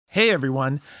Hey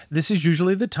everyone, this is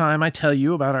usually the time I tell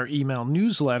you about our email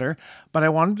newsletter, but I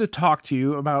wanted to talk to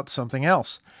you about something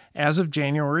else. As of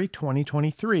January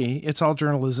 2023, It's All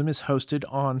Journalism is hosted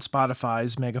on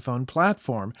Spotify's Megaphone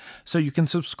platform, so you can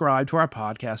subscribe to our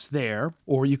podcast there,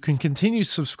 or you can continue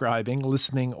subscribing,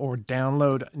 listening, or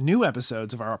download new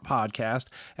episodes of our podcast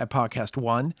at Podcast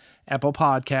One, Apple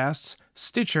Podcasts,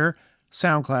 Stitcher,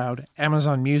 SoundCloud,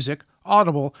 Amazon Music,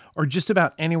 Audible, or just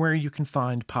about anywhere you can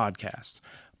find podcasts.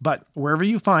 But wherever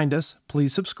you find us,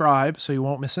 please subscribe so you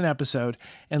won't miss an episode,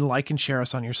 and like and share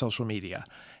us on your social media.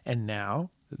 And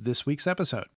now, this week's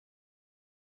episode.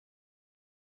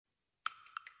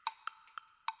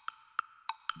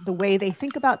 The way they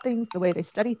think about things, the way they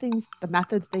study things, the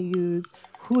methods they use,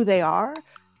 who they are,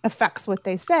 affects what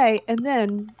they say, and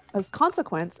then, as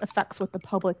consequence, affects what the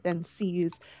public then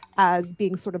sees as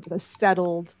being sort of the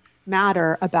settled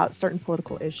matter about certain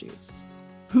political issues.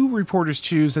 Who reporters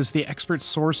choose as the expert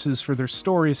sources for their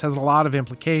stories has a lot of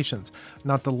implications,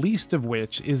 not the least of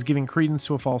which is giving credence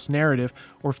to a false narrative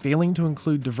or failing to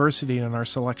include diversity in our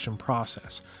selection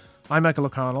process. I'm Michael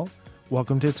O'Connell.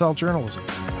 Welcome to It's All Journalism.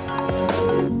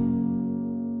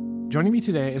 Joining me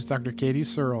today is Dr. Katie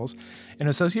Searles, an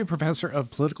associate professor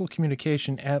of political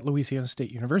communication at Louisiana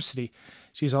State University.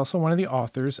 She's also one of the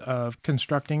authors of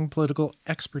Constructing Political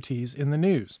Expertise in the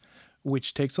News,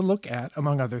 which takes a look at,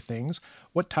 among other things,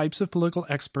 what types of political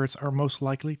experts are most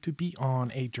likely to be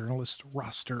on a journalist's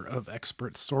roster of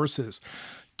expert sources.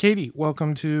 Katie,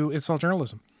 welcome to It's All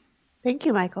Journalism. Thank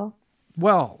you, Michael.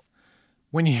 Well,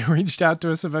 when you reached out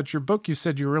to us about your book, you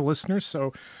said you were a listener,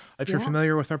 so if you're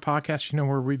familiar with our podcast, you know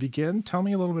where we begin. Tell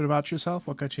me a little bit about yourself.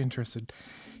 What got you interested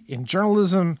in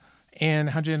journalism, and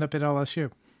how'd you end up at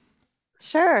LSU?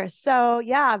 Sure. So,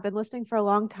 I've been listening for a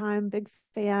long time. Big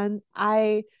fan.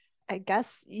 I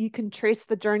guess you can trace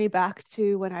the journey back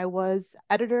to when I was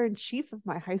editor-in-chief of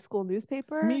my high school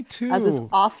newspaper. Me too. As is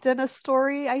often a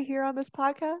story I hear on this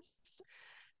podcast.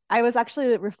 I was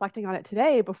actually reflecting on it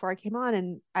today before I came on,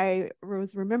 and I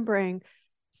was remembering.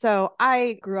 So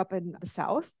I grew up in the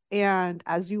South, and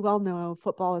as you well know,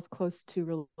 football is close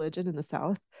to religion in the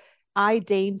South. I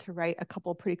deigned to write a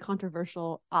couple pretty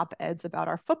controversial op-eds about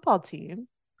our football team.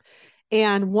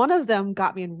 And one of them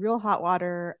got me in real hot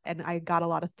water, and I got a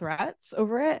lot of threats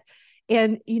over it.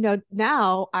 And,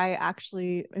 now I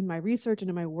actually, in my research and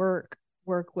in my work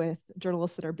with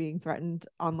journalists that are being threatened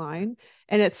online.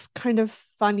 And it's kind of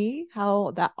funny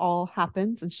how that all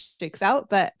happens and shakes out.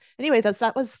 But anyway,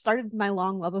 that was started my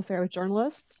long love affair with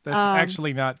journalists. That's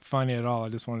actually not funny at all. I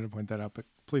just wanted to point that out, but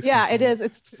please. Yeah, continue. it is.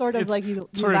 It's sort of like you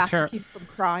have to keep from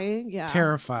crying. Yeah.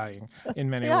 Terrifying in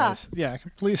many ways. Yeah.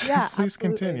 Please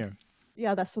continue.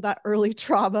 Yeah, that's so that early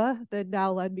trauma that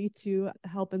now led me to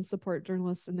help and support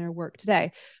journalists in their work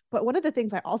today. But one of the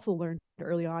things I also learned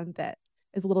early on that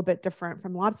is a little bit different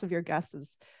from lots of your guests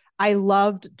is I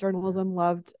loved journalism,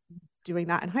 loved doing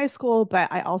that in high school,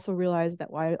 but I also realized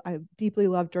that while I deeply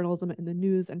loved journalism in the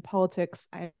news and politics,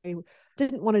 I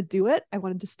didn't want to do it. I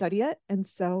wanted to study it. And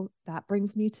so that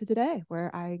brings me to today,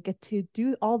 where I get to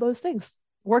do all those things.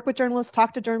 Work with journalists,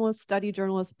 talk to journalists, study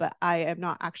journalists, but I am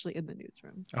not actually in the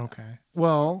newsroom. Okay.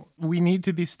 Well, we need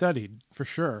to be studied for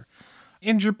sure.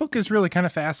 And your book is really kind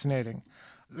of fascinating.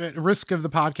 At risk of the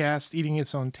podcast eating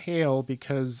its own tail,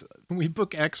 because we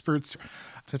book experts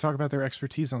to talk about their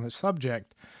expertise on the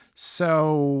subject.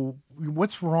 So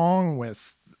what's wrong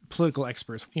with political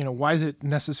experts? Why is it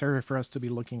necessary for us to be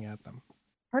looking at them?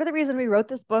 Part of the reason we wrote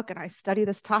this book and I study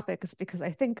this topic is because I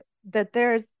think that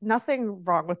there's nothing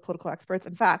wrong with political experts.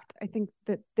 In fact, I think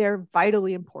that they're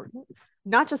vitally important,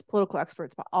 not just political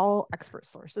experts, but all expert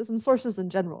sources and sources in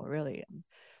general, really.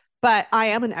 But I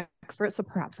am an expert, so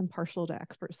perhaps I'm partial to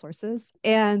expert sources.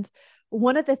 And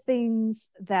one of the things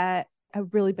that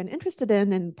I've really been interested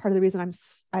in, and part of the reason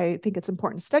I think it's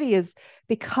important to study, is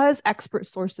because expert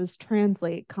sources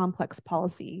translate complex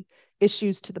policy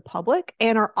issues to the public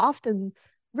and are often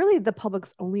really the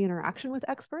public's only interaction with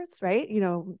experts, right?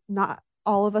 Not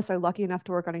all of us are lucky enough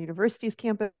to work on a university's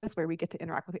campus where we get to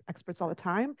interact with experts all the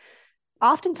time.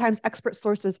 Oftentimes, expert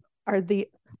sources are the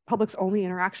public's only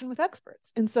interaction with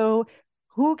experts. And so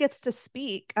who gets to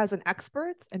speak as an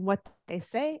expert and what they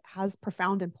say has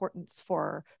profound importance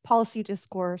for policy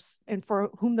discourse and for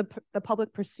whom the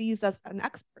public perceives as an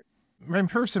expert. My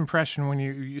first impression when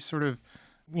you sort of,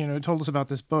 told us about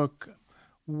this book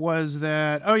was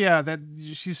that, that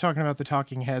she's talking about the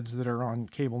talking heads that are on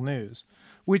cable news,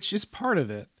 which is part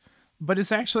of it. But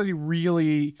it's actually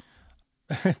really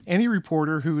any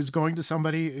reporter who is going to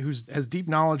somebody who has deep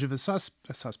knowledge of a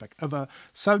suspect, of a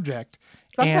subject.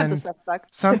 Sometimes a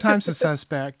suspect. Sometimes a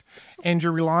suspect. And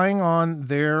you're relying on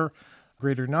their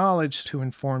greater knowledge to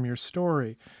inform your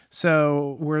story.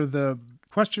 So where the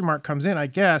question mark comes in, I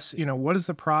guess, what is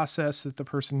the process that the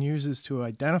person uses to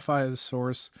identify the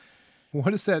source?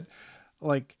 What does that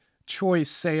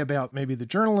choice say about maybe the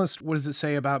journalist? What does it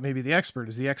say about maybe the expert?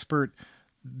 Is the expert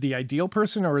the ideal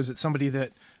person, or is it somebody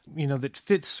that, that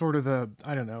fits sort of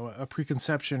a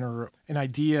preconception or an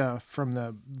idea from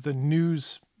the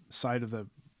news side of the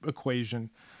equation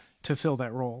to fill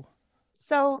that role?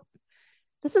 So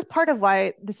this is part of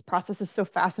why this process is so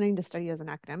fascinating to study as an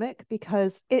academic,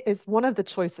 because it is one of the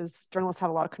choices journalists have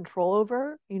a lot of control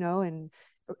over, and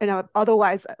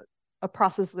otherwise a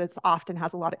process that often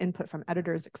has a lot of input from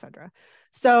editors, et cetera.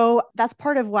 So that's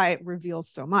part of why it reveals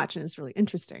so much and it's really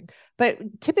interesting. But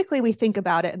typically we think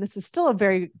about it, and this is still a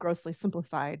very grossly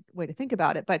simplified way to think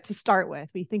about it, but to start with,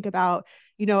 we think about,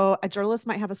 a journalist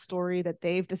might have a story that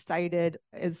they've decided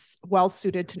is well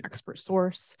suited to an expert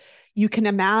source. You can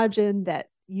imagine that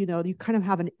you kind of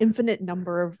have an infinite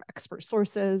number of expert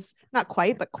sources, not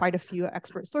quite, but quite a few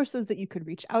expert sources that you could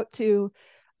reach out to.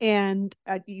 And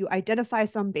you identify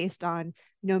some based on,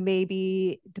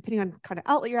 maybe depending on kind of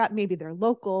outlet you're at, maybe they're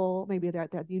local, maybe they're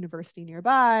at the university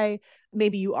nearby,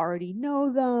 maybe you already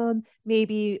know them,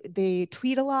 maybe they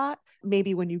tweet a lot,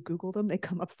 maybe when you Google them, they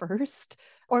come up first,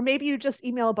 or maybe you just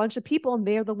email a bunch of people and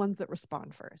they're the ones that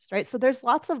respond first, right? So there's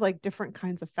lots of different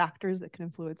kinds of factors that can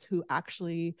influence who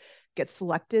actually gets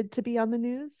selected to be on the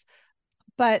news.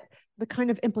 But the kind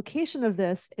of implication of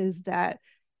this is that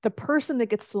the person that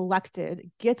gets selected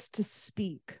gets to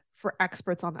speak for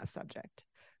experts on that subject,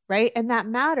 right? And that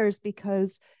matters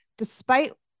because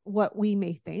despite what we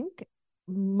may think,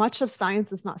 much of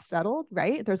science is not settled,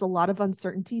 right? There's a lot of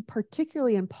uncertainty,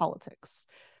 particularly in politics.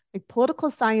 Political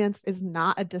science is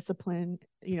not a discipline,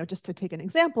 just to take an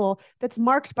example, that's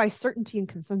marked by certainty and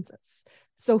consensus.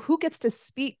 So who gets to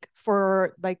speak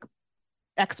for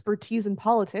expertise in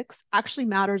politics actually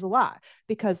matters a lot,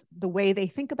 because the way they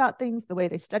think about things, the way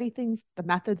they study things, the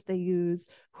methods they use,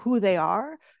 who they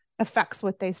are, affects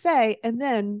what they say, and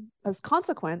then as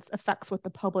consequence affects what the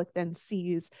public then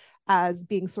sees as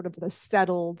being sort of the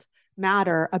settled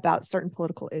matter about certain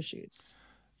political issues.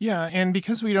 Yeah, and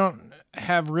because we don't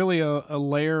have really a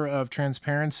layer of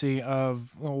transparency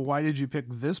of, well, why did you pick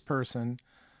this person?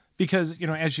 Because,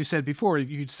 as you said before,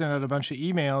 you'd send out a bunch of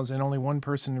emails and only one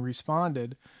person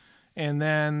responded. And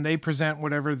then they present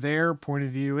whatever their point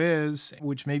of view is,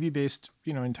 which may be based,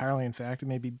 entirely in fact. It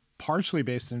may be partially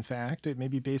based in fact. It may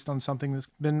be based on something that's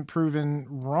been proven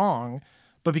wrong.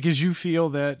 But because you feel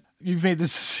that you've made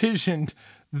this decision,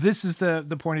 this is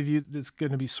the point of view that's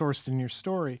going to be sourced in your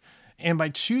story. And by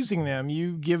choosing them,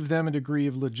 you give them a degree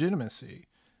of legitimacy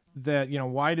that,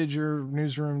 why did your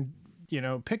newsroom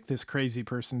pick this crazy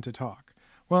person to talk?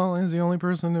 Well, he's the only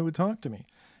person that would talk to me.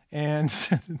 And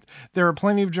there are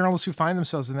plenty of journalists who find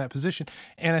themselves in that position.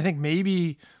 And I think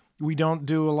maybe we don't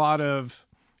do a lot of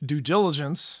due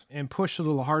diligence and push a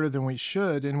little harder than we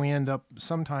should. And we end up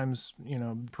sometimes,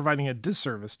 providing a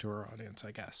disservice to our audience,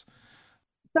 I guess.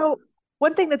 So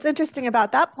one thing that's interesting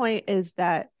about that point is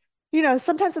that,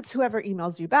 sometimes it's whoever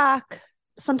emails you back.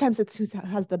 Sometimes it's who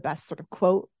has the best sort of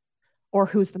quote or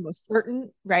who's the most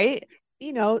certain, right?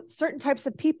 Certain types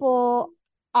of people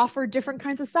offer different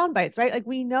kinds of sound bites, right?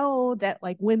 We know that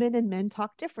women and men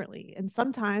talk differently. And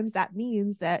sometimes that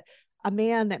means that a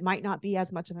man that might not be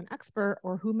as much of an expert,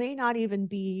 or who may not even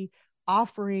be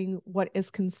offering what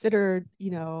is considered,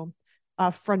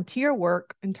 frontier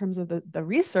work in terms of the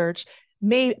research,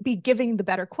 may be giving the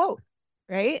better quote,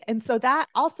 right? And so that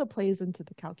also plays into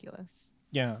the calculus.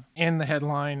 Yeah, and the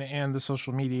headline and the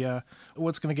social media,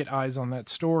 what's going to get eyes on that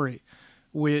story,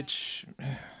 which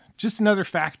just another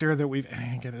factor that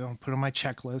I'll put on my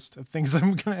checklist of things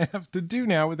I'm going to have to do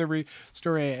now with every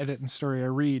story I edit and story I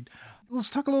read. Let's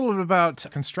talk a little bit about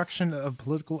construction of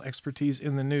political expertise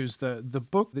in the news, the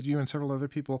book that you and several other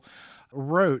people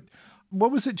wrote.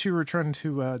 What was it you were trying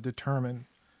to determine?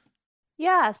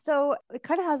 Yeah, so it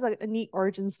kind of has a neat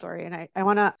origin story, and I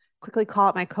want to quickly call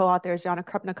out my co-authors, Yanna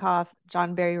Krupnikov,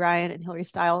 John Barry Ryan, and Hilary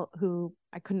Stile, who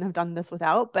I couldn't have done this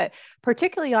without, but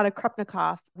particularly Yanna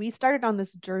Krupnikov. We started on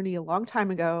this journey a long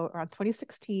time ago, around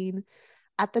 2016.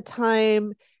 At the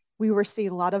time, we were seeing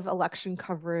a lot of election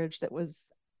coverage that was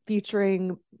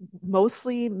featuring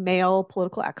mostly male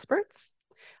political experts,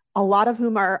 a lot of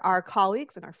whom are our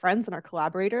colleagues and our friends and our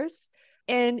collaborators.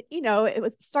 And,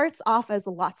 starts off as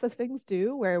lots of things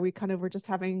do, where we kind of were just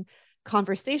having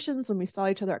conversations when we saw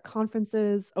each other at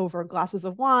conferences over glasses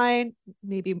of wine,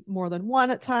 maybe more than one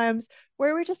at times,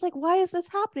 where we're just why is this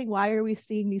happening? Why are we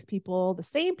seeing these people, the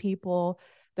same people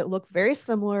that look very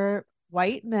similar,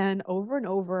 white men over and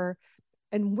over,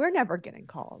 and we're never getting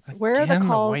calls. Where are the Again, the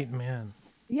calls? white men.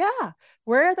 Yeah.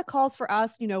 Where are the calls for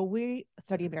us? We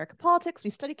study American politics, we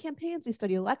study campaigns, we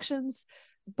study elections,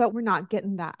 but we're not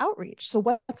getting that outreach. So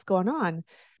what's going on?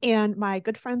 And my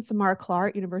good friend Samara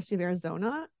Clark, University of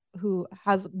Arizona, who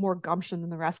has more gumption than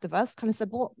the rest of us, kind of said,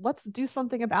 well, let's do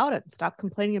something about it. Stop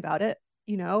complaining about it.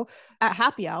 At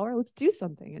happy hour, let's do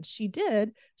something. And she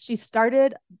did. She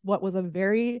started what was a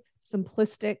very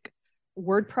simplistic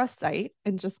WordPress site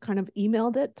and just kind of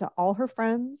emailed it to all her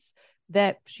friends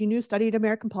that she knew studied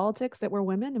American politics that were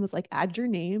women, and was like, add your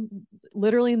name.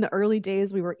 Literally in the early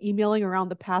days, we were emailing around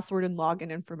the password and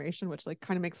login information, which like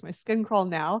kind of makes my skin crawl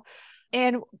now.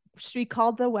 And she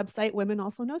called the website Women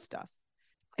Also Know Stuff.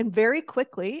 And very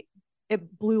quickly,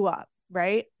 it blew up,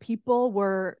 right? People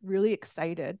were really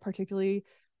excited, particularly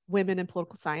women in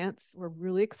political science were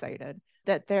really excited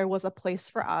that there was a place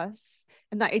for us.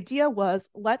 And the idea was,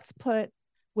 let's put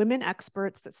women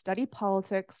experts that study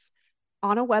politics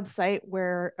on a website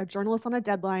where a journalist on a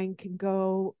deadline can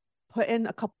go put in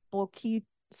a couple key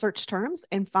search terms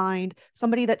and find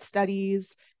somebody that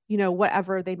studies,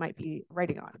 whatever they might be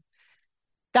writing on.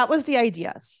 That was the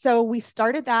idea. So we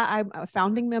started that. I'm a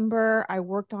founding member. I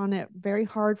worked on it very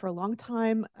hard for a long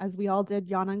time, as we all did,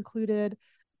 Yanna included.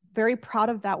 Very proud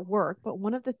of that work. But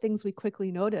one of the things we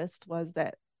quickly noticed was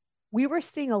that we were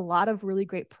seeing a lot of really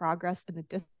great progress in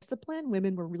the discipline.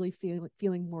 Women were really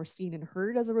feeling more seen and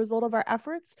heard as a result of our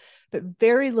efforts, but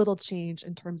very little change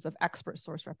in terms of expert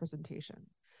source representation.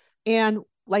 And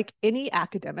like any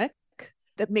academic,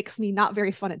 that makes me not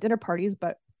very fun at dinner parties,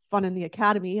 but fun in the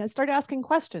academy, I started asking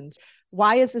questions.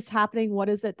 Why is this happening? What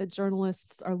is it that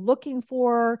journalists are looking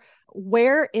for?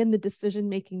 Where in the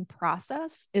decision-making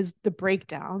process is the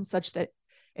breakdown such that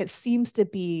it seems to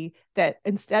be that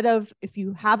instead of, if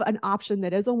you have an option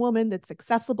that is a woman that's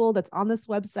accessible, that's on this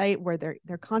website where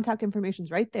their contact information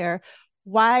is right there,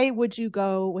 why would you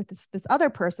go with this other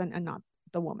person and not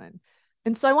the woman?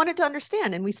 And so I wanted to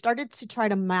understand, and we started to try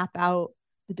to map out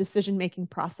the decision-making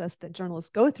process that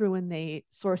journalists go through when they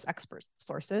source expert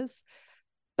sources.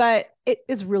 But it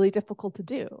is really difficult to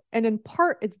do. And in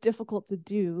part, it's difficult to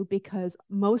do because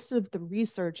most of the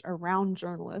research around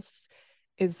journalists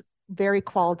is very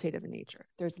qualitative in nature.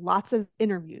 There's lots of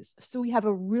interviews. So we have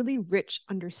a really rich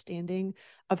understanding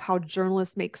of how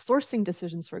journalists make sourcing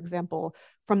decisions, for example,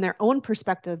 from their own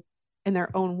perspective in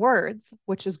their own words,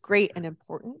 which is great and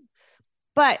important.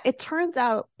 But it turns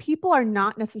out people are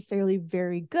not necessarily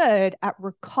very good at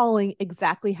recalling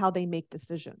exactly how they make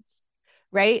decisions,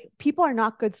 right? People are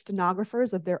not good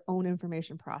stenographers of their own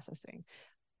information processing,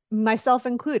 myself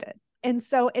included. And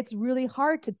so it's really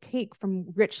hard to take from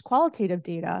rich qualitative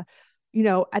data,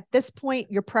 at this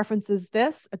point, your preference is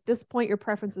this, at this point, your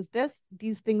preference is this,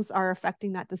 these things are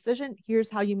affecting that decision. Here's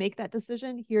how you make that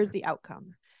decision. Here's the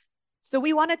outcome. So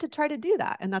we wanted to try to do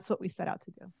that. And that's what we set out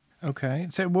to do. Okay.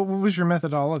 So what was your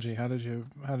methodology? How did you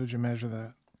measure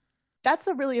that? That's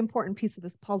a really important piece of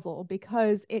this puzzle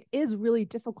because it is really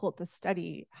difficult to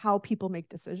study how people make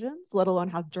decisions, let alone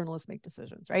how journalists make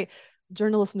decisions, right?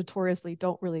 Journalists notoriously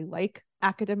don't really like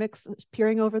academics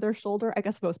peering over their shoulder. I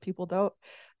guess most people don't.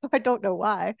 I don't know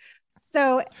why.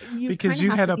 So because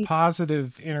you had a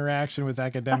positive interaction with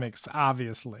academics,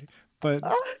 obviously. But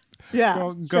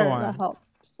yeah, go on. That helps.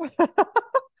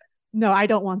 No, I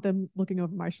don't want them looking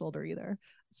over my shoulder either.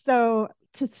 So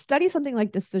to study something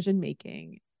like decision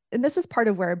making, and this is part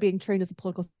of where being trained as a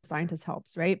political scientist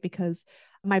helps, right? Because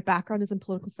my background is in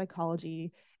political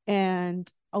psychology,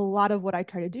 and a lot of what I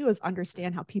try to do is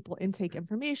understand how people intake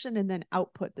information and then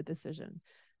output the decision.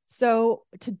 So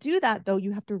to do that, though,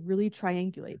 you have to really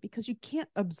triangulate because you can't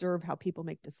observe how people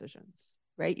make decisions,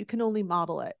 right? You can only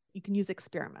model it. You can use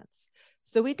experiments.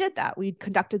 So we did that. We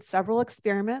conducted several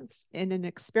experiments. In an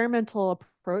experimental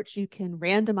approach, you can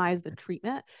randomize the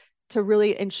treatment to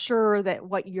really ensure that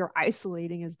what you're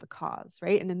isolating is the cause,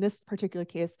 right? And in this particular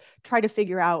case, try to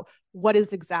figure out what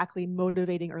is exactly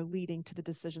motivating or leading to the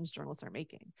decisions journalists are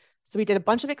making. So we did a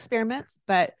bunch of experiments,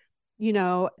 but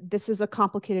this is a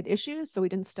complicated issue. So we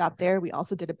didn't stop there. We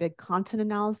also did a big content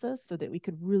analysis so that we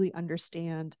could really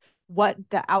understand what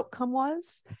the outcome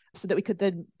was so that we could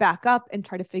then back up and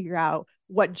try to figure out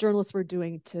what journalists were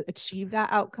doing to achieve that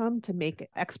outcome to make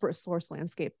expert source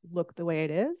landscape look the way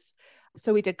it is.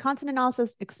 So we did content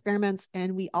analysis, experiments,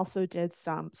 and we also did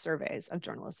some surveys of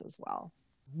journalists as well.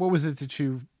 What was it that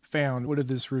you found? What did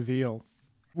this reveal?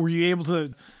 Were you able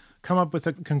to come up with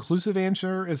a conclusive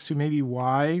answer as to maybe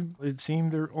why it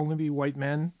seemed there only be white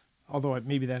men? Although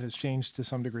maybe that has changed to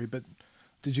some degree, but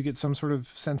did you get some sort of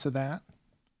sense of that?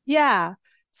 Yeah.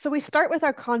 So we start with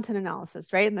our content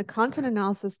analysis, right? And the content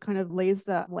analysis kind of lays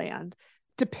the land.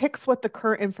 depicts what the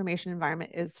current information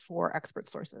environment is for expert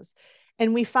sources.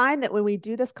 And we find that when we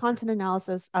do this content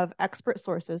analysis of expert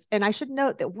sources, and I should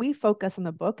note that we focus in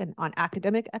the book and on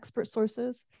academic expert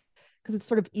sources, because it's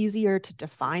sort of easier to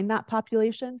define that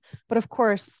population. But of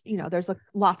course, there's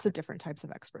lots of different types of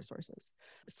expert sources.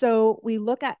 So we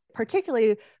look at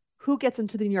particularly who gets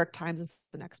into the New York Times as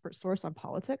an expert source on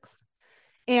politics.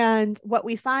 And what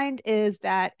we find is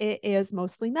that it is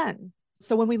mostly men.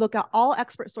 So when we look at all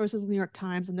expert sources in the New York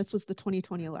Times, and this was the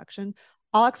 2020 election,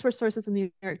 all expert sources in the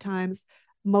New York Times,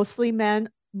 mostly men,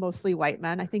 mostly white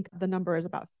men. I think the number is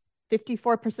about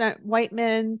 54% white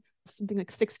men, something like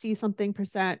 60 something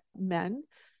percent men.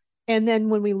 And then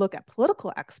when we look at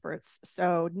political experts,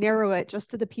 so narrow it just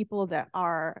to the people that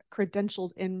are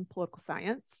credentialed in political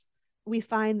science, we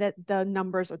find that the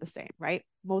numbers are the same, right?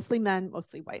 Mostly men,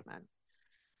 mostly white men.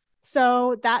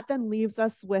 So that then leaves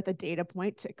us with a data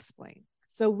point to explain.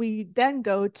 So we then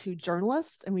go to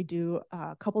journalists and we do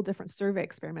a couple different survey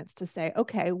experiments to say,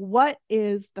 okay, what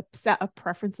is the set of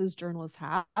preferences journalists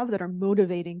have that are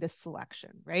motivating this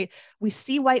selection, right? We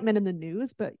see white men in the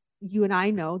news, but you and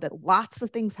I know that lots of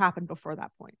things happen before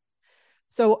that point.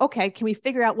 So, okay, can we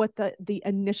figure out what the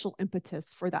initial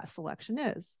impetus for that selection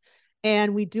is?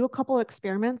 And we do a couple of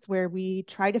experiments where we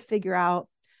try to figure out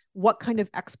what kind of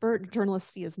expert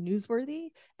journalists see as newsworthy.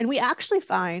 And we actually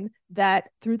find that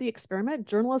through the experiment,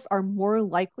 journalists are more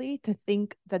likely to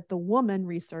think that the woman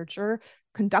researcher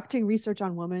conducting research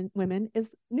on women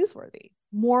is newsworthy,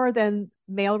 more than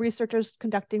male researchers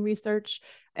conducting research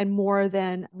and more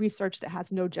than research that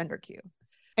has no gender cue.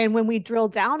 And when we drill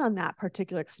down on that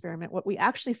particular experiment, what we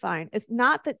actually find is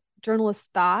not that journalists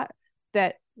thought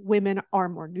that women are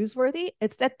more newsworthy,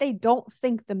 it's that they don't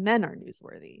think the men are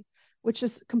newsworthy, which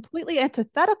is completely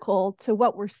antithetical to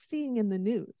what we're seeing in the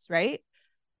news, right?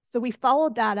 So we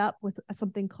followed that up with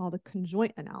something called a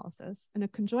conjoint analysis. And a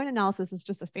conjoint analysis is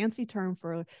just a fancy term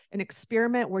for an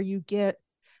experiment where you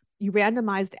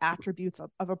randomize the attributes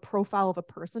of a profile of a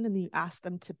person and then you ask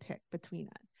them to pick between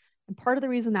it. And part of the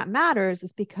reason that matters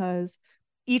is because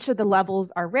each of the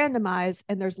levels are randomized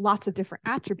and there's lots of different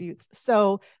attributes.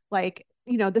 So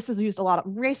this is used a lot of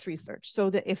race research, so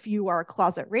that if you are a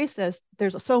closet racist,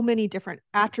 there's so many different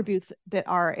attributes that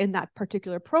are in that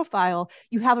particular profile,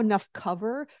 you have enough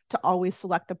cover to always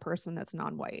select the person that's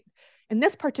non-white. In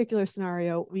this particular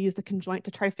scenario, we use the conjoint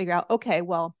to try to figure out, okay,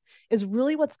 well, is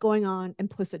really what's going on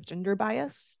implicit gender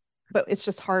bias, but it's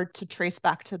just hard to trace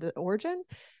back to the origin.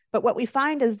 But what we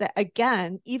find is that,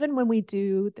 again, even when we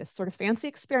do this sort of fancy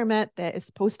experiment that is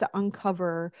supposed to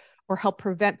uncover or help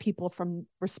prevent people from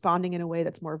responding in a way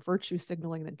that's more virtue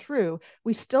signaling than true,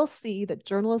 we still see that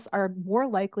journalists are more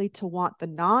likely to want the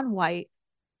non-white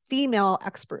female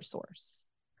expert source.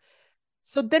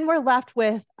 So then we're left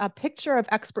with a picture of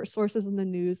expert sources in the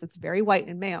news that's very white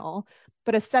and male,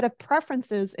 but a set of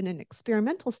preferences in an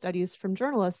experimental studies from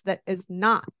journalists that is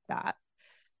not that.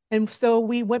 And so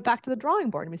we went back to the drawing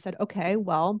board and we said, okay,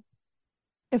 well,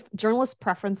 if journalists'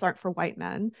 preference aren't for white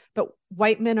men, but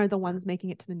white men are the ones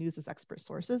making it to the news as expert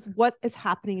sources, what is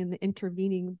happening in the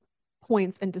intervening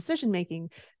points and decision-making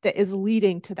that is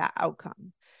leading to that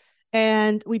outcome?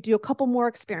 And we do a couple more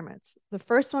experiments. The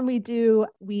first one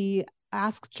we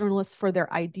ask journalists for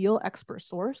their ideal expert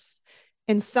source.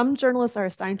 And some journalists are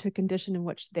assigned to a condition in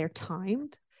which they're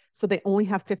timed. So they only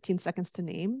have 15 seconds to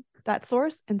name that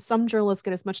source. And some journalists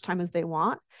get as much time as they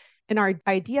want. And our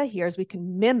idea here is we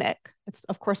can mimic, it's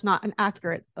of course not an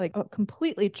accurate, like a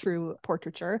completely true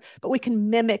portraiture, but we can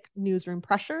mimic newsroom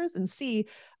pressures and see,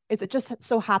 is it just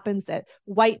so happens that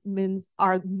white men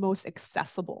are most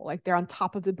accessible, like they're on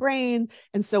top of the brain.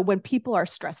 And so when people are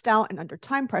stressed out and under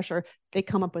time pressure, they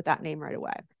come up with that name right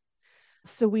away.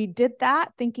 So we did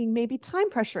that thinking maybe time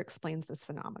pressure explains this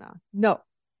phenomena. No.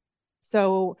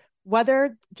 So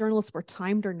whether journalists were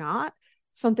timed or not,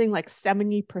 something like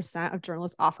 70% of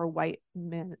journalists offer white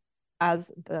men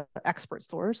as the expert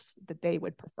source that they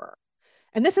would prefer.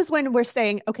 And this is when we're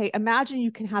saying, okay, imagine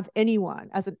you can have anyone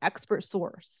as an expert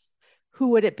source. Who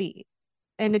would it be?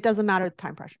 And it doesn't matter the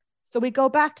time pressure. So we go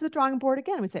back to the drawing board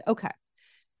again and we say, okay,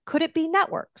 could it be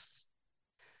networks?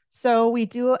 So we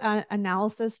do an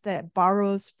analysis that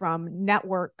borrows from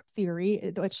network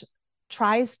theory, which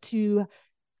tries to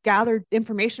gather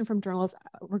information from journalists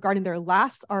regarding their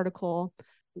last article,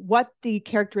 what the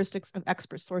characteristics of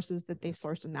expert sources that they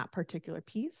sourced in that particular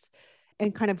piece,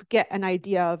 and kind of get an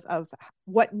idea of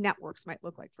what networks might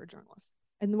look like for journalists.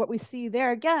 And what we see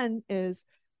there again is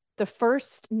the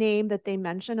first name that they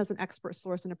mention as an expert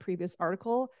source in a previous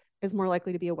article is more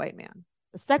likely to be a white man.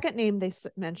 The second name they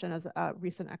mention as a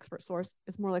recent expert source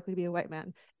is more likely to be a white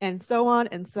man, and so on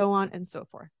and so on and so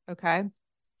forth. Okay.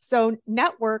 So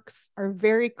networks are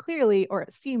very clearly, or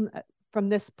it seemed from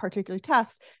this particular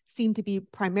test, seem to be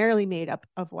primarily made up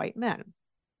of white men.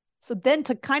 So then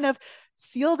to kind of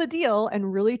seal the deal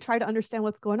and really try to understand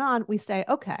what's going on, we say,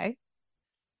 okay,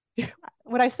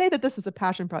 when I say that this is a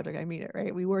passion project, I mean it,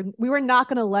 right? We were not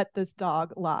going to let this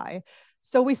dog lie.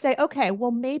 So we say, okay,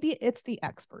 well, maybe it's the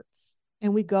experts.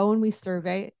 And we go and we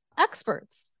survey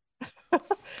experts.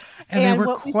 And they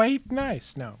were quite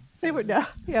nice. No. They were,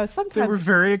 no, sometimes they were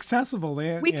very accessible.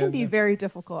 We can be very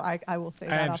difficult. I will say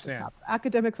that. I understand.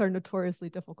 Academics are notoriously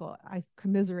difficult. I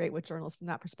commiserate with journalists from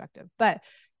that perspective. But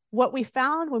what we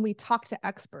found when we talked to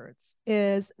experts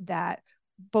is that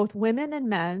both women and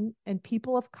men and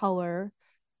people of color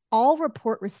all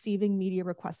report receiving media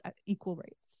requests at equal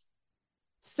rates.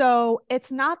 So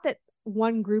it's not that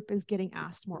one group is getting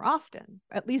asked more often,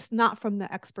 at least not from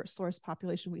the expert source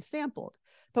population we sampled.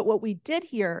 But what we did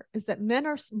hear is that men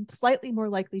are slightly more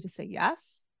likely to say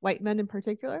yes, white men in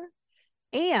particular.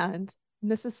 And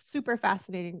this is super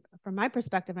fascinating from my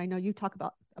perspective. I know you talk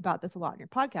about this a lot in your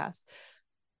podcast.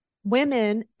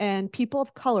 Women and people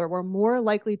of color were more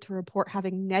likely to report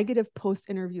having negative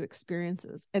post-interview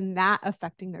experiences and that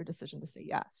affecting their decision to say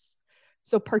yes.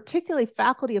 So particularly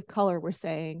faculty of color were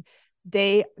saying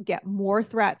they get more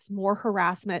threats, more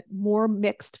harassment, more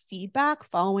mixed feedback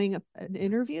following an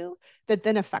interview that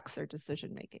then affects their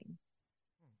decision-making.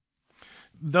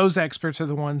 Those experts are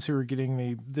the ones who are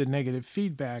getting the negative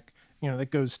feedback, that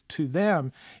goes to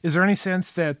them. Is there any sense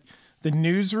that the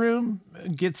newsroom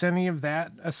gets any of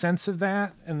that, a sense of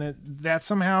that, and that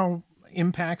somehow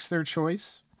impacts their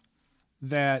choice?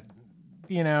 That,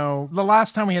 the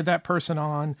last time we had that person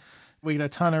on, we got a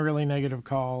ton of really negative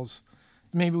calls.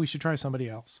 Maybe we should try somebody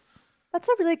else. That's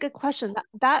a really good question.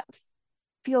 That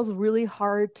feels really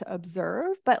hard to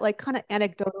observe, but like kind of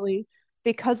anecdotally,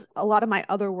 because a lot of my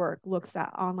other work looks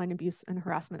at online abuse and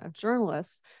harassment of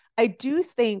journalists, I do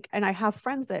think, and I have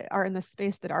friends that are in this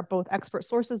space that are both expert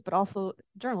sources, but also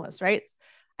journalists, right?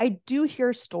 I do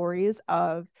hear stories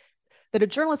of that a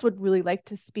journalist would really like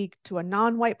to speak to a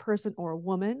non-white person or a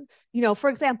woman. For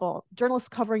example, journalists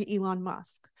covering Elon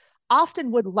Musk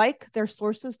often would like their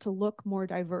sources to look more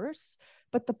diverse.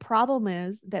 But the problem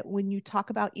is that when you talk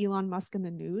about Elon Musk in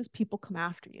the news, people come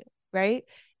after you, right?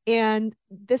 And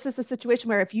this is a situation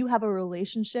where if you have a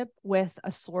relationship with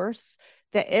a source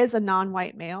that is a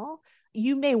non-white male,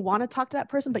 you may want to talk to that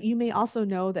person, but you may also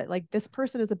know that like this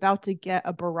person is about to get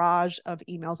a barrage of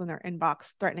emails in their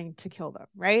inbox threatening to kill them,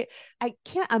 right? I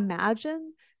can't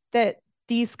imagine that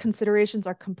these considerations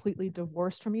are completely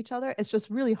divorced from each other. It's just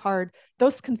really hard.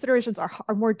 Those considerations are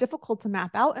more difficult to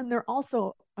map out. And they're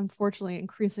also, unfortunately,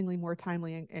 increasingly more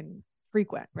timely and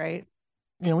frequent, right?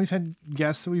 We've had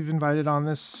guests that we've invited on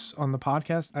the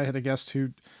podcast. I had a guest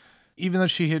who, even though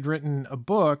she had written a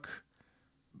book,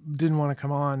 didn't want to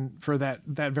come on for that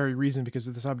very reason because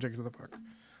of the subject of the book.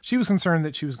 She was concerned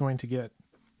that she was going to get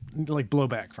like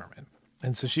blowback from it.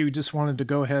 And so she just wanted to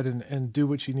go ahead and do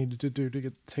what she needed to do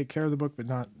to take care of the book, but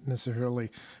not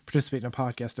necessarily participate in a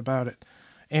podcast about it.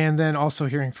 And then also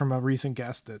hearing from a recent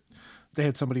guest that they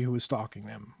had somebody who was stalking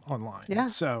them online. Yeah.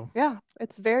 So yeah,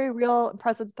 it's very real and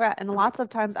present threat. And lots of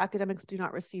times academics do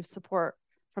not receive support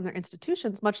from their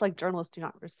institutions, much like journalists do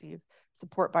not receive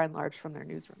support by and large from their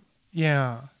newsrooms.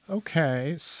 Yeah.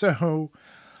 Okay. So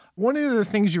one of the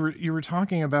things you were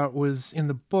talking about was in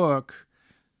the book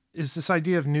is this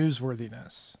idea of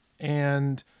newsworthiness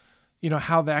and,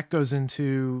 how that goes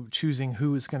into choosing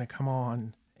who is going to come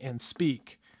on and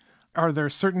speak. Are there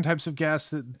certain types of guests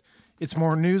that it's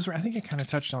more newsworthy? I think you kind of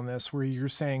touched on this where you're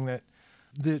saying that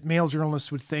male journalists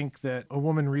would think that a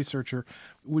woman researcher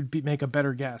would make a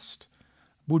better guest,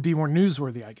 would be more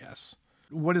newsworthy, I guess.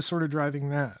 What is sort of driving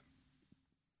that?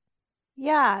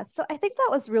 Yeah, so I think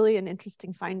that was really an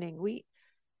interesting finding. We,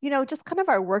 just kind of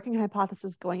our working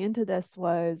hypothesis going into this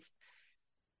was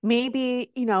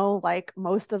maybe, like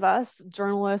most of us,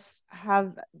 journalists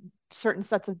have certain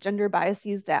sets of gender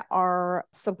biases that are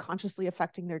subconsciously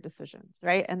affecting their decisions,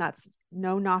 right? And that's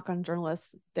no knock on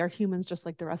journalists. They're humans just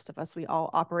like the rest of us. We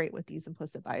all operate with these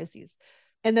implicit biases.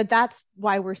 And that's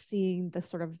why we're seeing the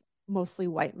sort of mostly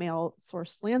white male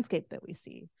source landscape that we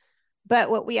see.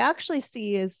 But what we actually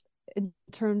see is, in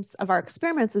terms of our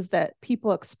experiments, is that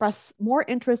people express more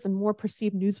interest and more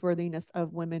perceived newsworthiness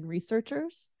of women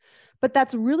researchers. But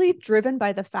that's really driven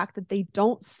by the fact that they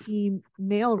don't see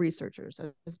male researchers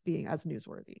as being as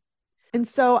newsworthy. And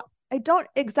so I don't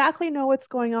exactly know what's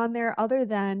going on there, other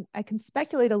than I can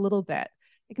speculate a little bit.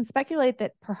 I can speculate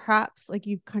that perhaps, like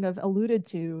you kind of alluded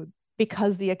to,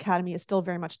 because the academy is still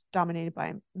very much dominated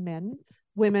by men,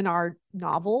 women are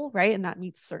novel, right? And that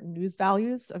meets certain news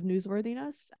values of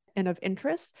newsworthiness. and of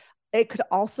interest. It could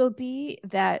also be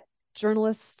that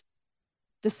journalists,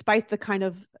 despite the kind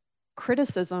of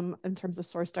criticism in terms of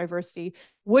source diversity,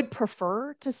 would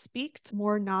prefer to speak to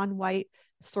more non-white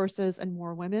sources and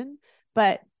more women,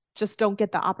 but just don't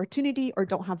get the opportunity or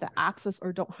don't have the access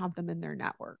or don't have them in their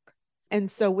network. And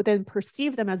so would then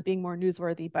perceive them as being more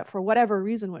newsworthy, but for whatever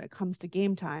reason, when it comes to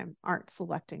game time, aren't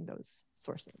selecting those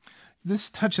sources. This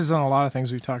touches on a lot of things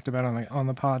we've talked about on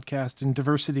the podcast, and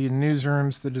diversity in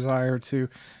newsrooms, the desire to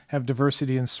have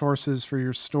diversity in sources for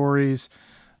your stories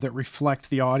that reflect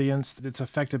the audience, that it's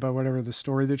affected by whatever the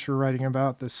story that you're writing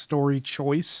about, the story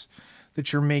choice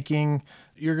that you're making.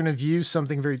 You're going to view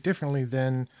something very differently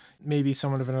than maybe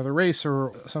someone of another race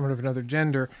or someone of another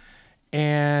gender.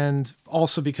 And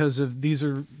also because of these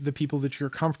are the people that you're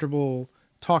comfortable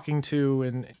talking to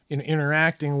and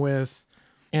interacting with.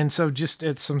 And so just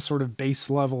at some sort of base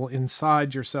level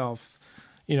inside yourself,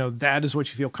 that is what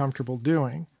you feel comfortable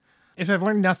doing. If I've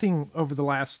learned nothing over the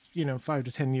last, 5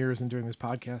 to 10 years in doing this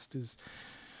podcast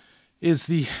is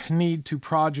the need to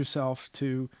prod yourself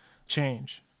to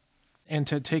change and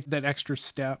to take that extra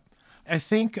step. I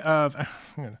think of,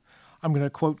 I'm going to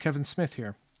quote Kevin Smith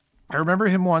here. I remember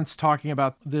him once talking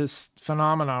about this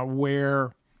phenomena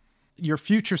where your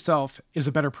future self is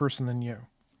a better person than you.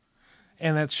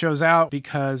 And that shows out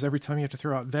because every time you have to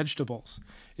throw out vegetables,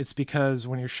 it's because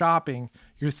when you're shopping,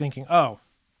 you're thinking, oh,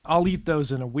 I'll eat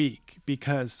those in a week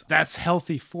because that's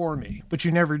healthy for me. But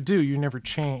you never do. You never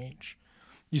change.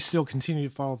 You still continue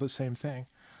to follow the same thing.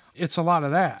 It's a lot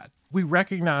of that. We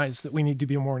recognize that we need to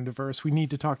be more diverse. We need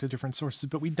to talk to different sources,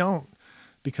 but we don't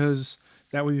because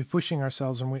that would be pushing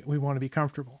ourselves and we want to be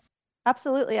comfortable.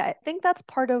 Absolutely. I think that's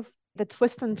part of the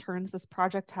twists and turns this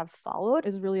project have followed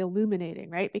is really illuminating,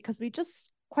 right? Because we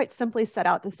just quite simply set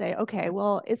out to say, okay,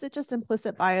 well, is it just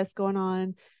implicit bias going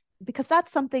on? Because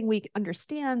that's something we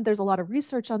understand. There's a lot of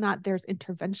research on that. There's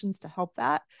interventions to help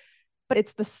that. But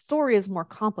it's the story is more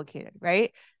complicated,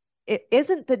 right? It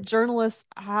isn't that journalists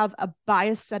have a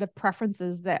biased set of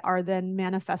preferences that are then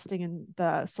manifesting in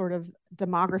the sort of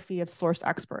demography of source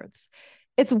experts.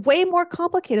 It's way more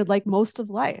complicated, like most of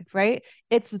life, right?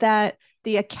 It's that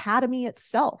the academy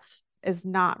itself is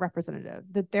not representative,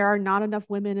 that there are not enough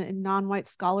women and non-white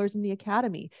scholars in the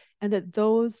academy, and that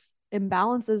those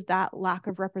imbalances, that lack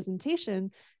of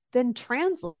representation, then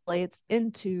translates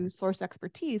into source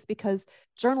expertise because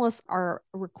journalists are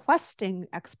requesting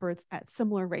experts at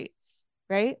similar rates,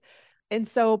 right? And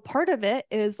so part of it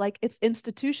is like, it's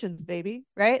institutions, baby,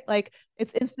 right? Like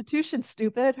it's institutions,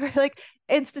 stupid, right? Like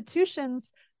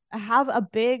institutions have a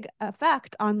big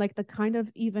effect on like the kind of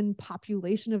even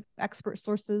population of expert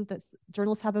sources that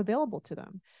journalists have available to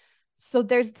them. So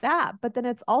there's that, but then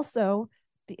it's also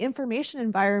the information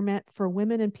environment for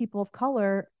women and people of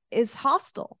color is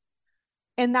hostile.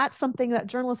 And that's something that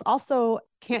journalists also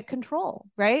can't control,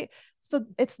 right? So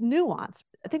it's nuanced.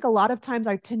 I think a lot of times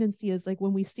our tendency is like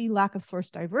when we see lack of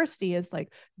source diversity is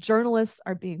like journalists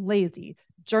are being lazy,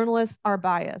 journalists are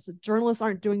biased, journalists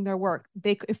aren't doing their work.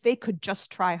 If they could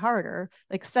just try harder,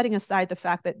 like setting aside the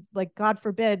fact that like, God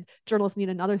forbid, journalists need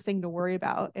another thing to worry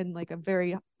about in like a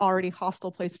very already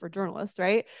hostile place for journalists,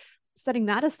 right? Setting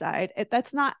that aside,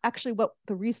 that's not actually what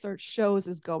the research shows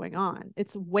is going on.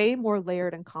 It's way more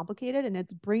layered and complicated, and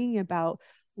it's bringing about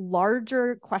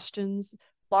larger questions,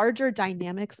 larger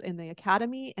dynamics in the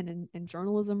academy and in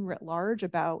journalism writ large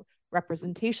about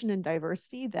representation and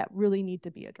diversity that really need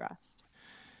to be addressed.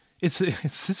 It's the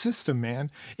system, man.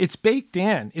 It's baked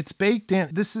in. It's baked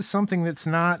in. This is something that's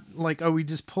not like, oh, we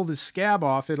just pull this scab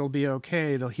off, it'll be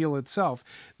okay, it'll heal itself.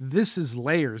 This is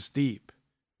layers deep.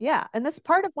 Yeah. And that's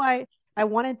part of why I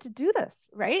wanted to do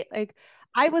this, right? Like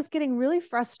I was getting really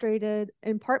frustrated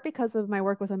in part because of my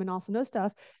work with them and also know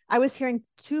stuff. I was hearing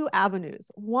two avenues.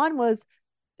 One was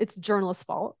it's journalists'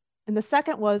 fault. And the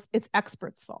second was it's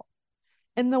experts' fault.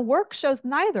 And the work shows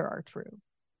neither are true.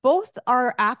 Both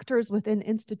are actors within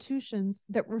institutions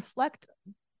that reflect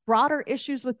broader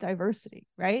issues with diversity,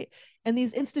 right? And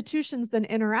these institutions then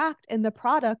interact, and the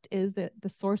product is that the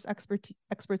source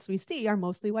experts we see are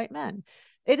mostly white men.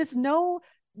 It is no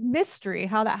mystery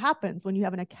how that happens when you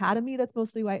have an academy that's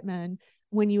mostly white men,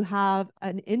 when you have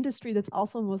an industry that's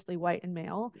also mostly white and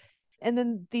male, and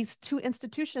then these two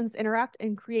institutions interact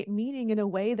and create meaning in a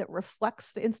way that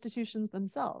reflects the institutions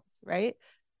themselves, right?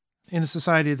 In a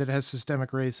society that has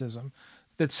systemic racism,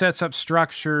 that sets up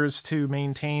structures to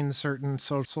maintain certain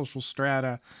social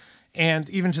strata, and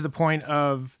even to the point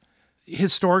of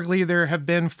historically there have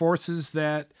been forces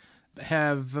that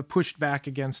have pushed back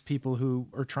against people who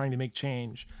are trying to make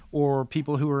change or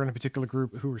people who are in a particular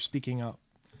group who are speaking up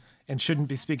and shouldn't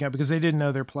be speaking up because they didn't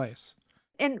know their place.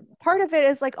 And part of it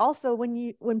is like also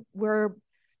when we're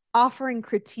offering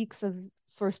critiques of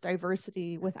source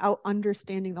diversity without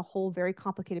understanding the whole very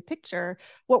complicated picture,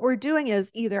 what we're doing is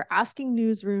either asking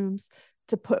newsrooms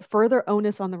to put further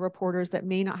onus on the reporters that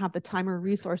may not have the time or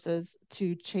resources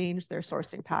to change their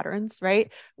sourcing patterns,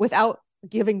 right? Without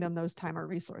giving them those time or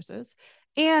resources.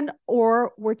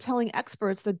 Or we're telling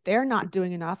experts that they're not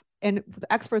doing enough. And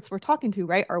the experts we're talking to,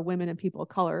 right, are women and people of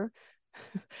color.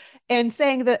 And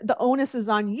saying that the onus is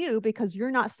on you because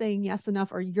you're not saying yes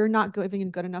enough or you're not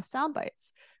giving good enough sound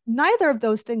bites. Neither of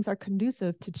those things are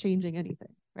conducive to changing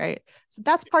anything, right? So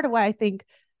that's part of why I think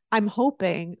I'm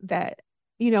hoping that,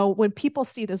 when people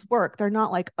see this work, they're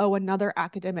not like, oh, another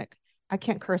academic. I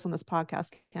can't curse on this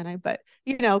podcast, can I? But,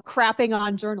 crapping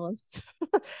on journalists.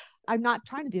 I'm not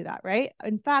trying to do that, right?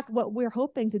 In fact, what we're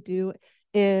hoping to do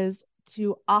is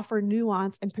to offer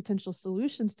nuance and potential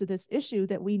solutions to this issue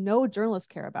that we know journalists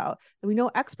care about, that we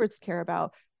know experts care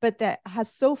about, but that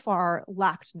has so far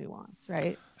lacked nuance,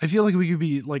 right? I feel like we could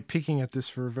be like picking at this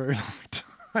for a very long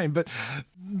time,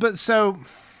 but so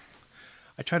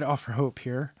I try to offer hope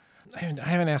here. I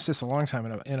haven't asked this a long time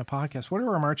in a podcast. What are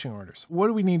our marching orders? What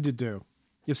do we need to do?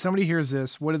 If somebody hears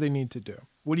this, what do they need to do?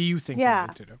 What do you think they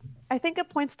need to do? I think it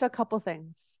points to a couple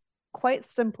things. Quite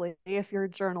simply, if you're a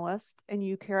journalist and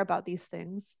you care about these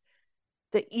things,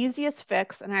 the easiest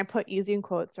fix, and I put easy in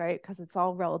quotes, right? Because it's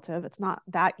all relative. It's not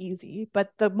that easy,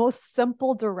 but the most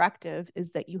simple directive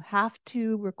is that you have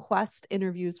to request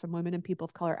interviews from women and people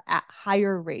of color at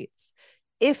higher rates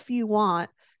if you want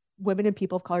women and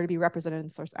people of color to be represented in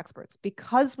source experts,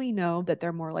 because we know that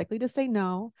they're more likely to say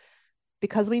no,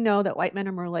 because we know that white men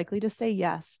are more likely to say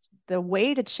yes. The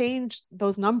way to change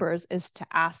those numbers is to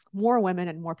ask more women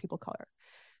and more people of color.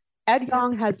 Ed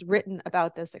Yong has written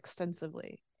about this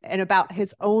extensively and about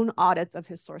his own audits of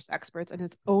his source experts and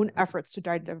his own efforts to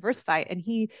try to diversify. And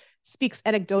he speaks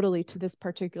anecdotally to this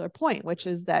particular point, which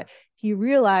is that he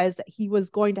realized that he was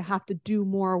going to have to do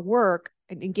more work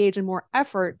and engage in more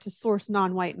effort to source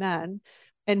non-white men.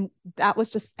 And that was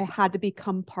just, it had to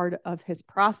become part of his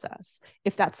process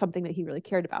if that's something that he really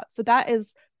cared about. So that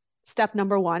is step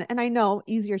number one. And I know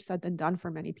easier said than done for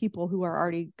many people who are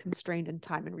already constrained in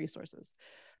time and resources.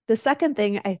 The second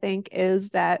thing I think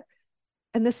is that,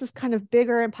 and this is kind of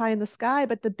bigger and pie in the sky,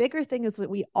 but the bigger thing is that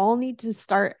we all need to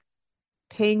start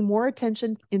paying more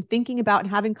attention and thinking about and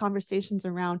having conversations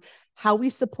around how we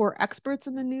support experts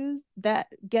in the news that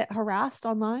get harassed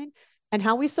online and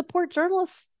how we support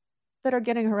journalists that are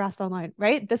getting harassed online,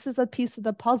 right? This is a piece of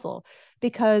the puzzle,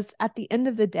 because at the end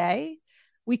of the day,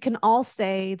 we can all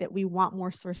say that we want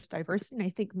more source diversity. And I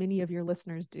think many of your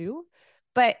listeners do.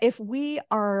 But if we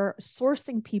are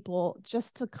sourcing people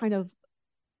just to kind of,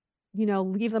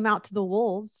 leave them out to the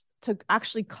wolves to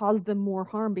actually cause them more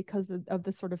harm because of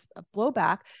the sort of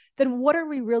blowback, then what are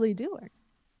we really doing?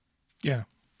 Yeah.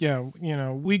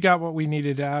 We got what we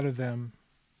needed out of them.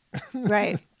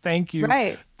 Right. Thank you.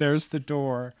 Right. There's the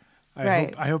door.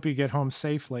 I hope you get home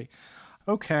safely.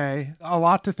 Okay. A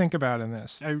lot to think about in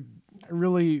this. I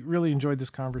really, really enjoyed this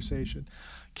conversation.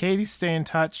 Katie, stay in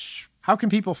touch. How can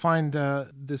people find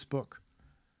this book?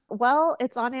 Well,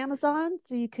 it's on Amazon,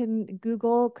 so you can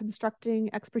Google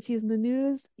Constructing Expertise in the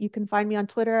News. You can find me on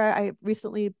Twitter. I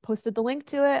recently posted the link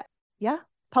to it. Yeah.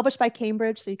 Published by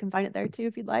Cambridge, so you can find it there too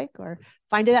if you'd like, or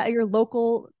find it at your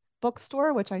local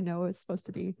bookstore, which I know is supposed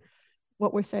to be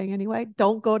what we're saying anyway.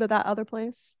 Don't go to that other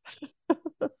place.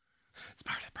 It's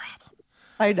part of the problem.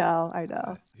 I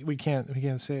know. We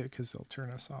can't say it because they'll turn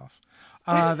us off.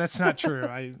 That's not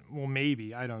true.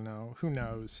 Maybe. I don't know. Who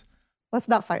knows? Let's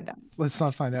not find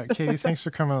out. Katie, thanks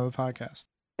for coming on the podcast.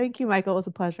 Thank you, Michael. It was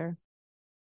a pleasure.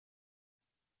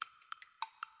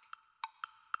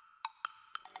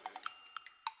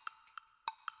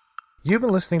 You've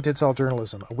been listening to It's All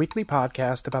Journalism, a weekly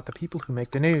podcast about the people who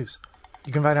make the news.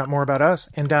 You can find out more about us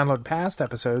and download past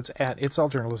episodes at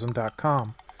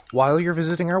itsalljournalism.com. While you're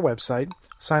visiting our website,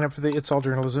 sign up for the It's All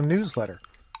Journalism newsletter.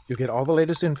 You'll get all the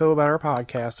latest info about our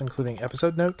podcast, including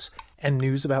episode notes and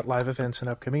news about live events and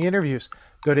upcoming interviews.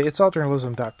 Go to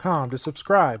itsalljournalism.com to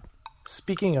subscribe.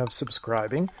 Speaking of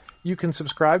subscribing, you can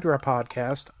subscribe to our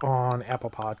podcast on Apple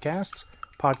Podcasts,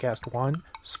 Podcast One,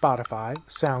 Spotify,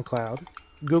 SoundCloud,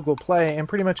 Google Play, and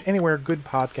pretty much anywhere good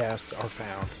podcasts are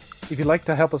found. If you'd like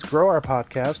to help us grow our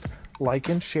podcast, like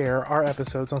and share our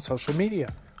episodes on social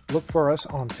media. Look for us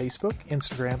on Facebook,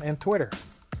 Instagram, and Twitter.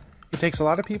 It takes a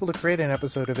lot of people to create an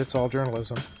episode of It's All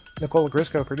Journalism. Nicola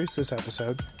Grisco produced this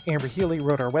episode. Amber Healy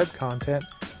wrote our web content.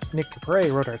 Nick Capre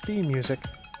wrote our theme music.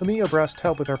 Emilio Brust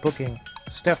helped with our booking.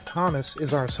 Steph Thomas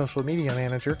is our social media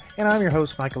manager. And I'm your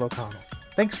host, Michael O'Connell.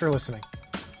 Thanks for listening.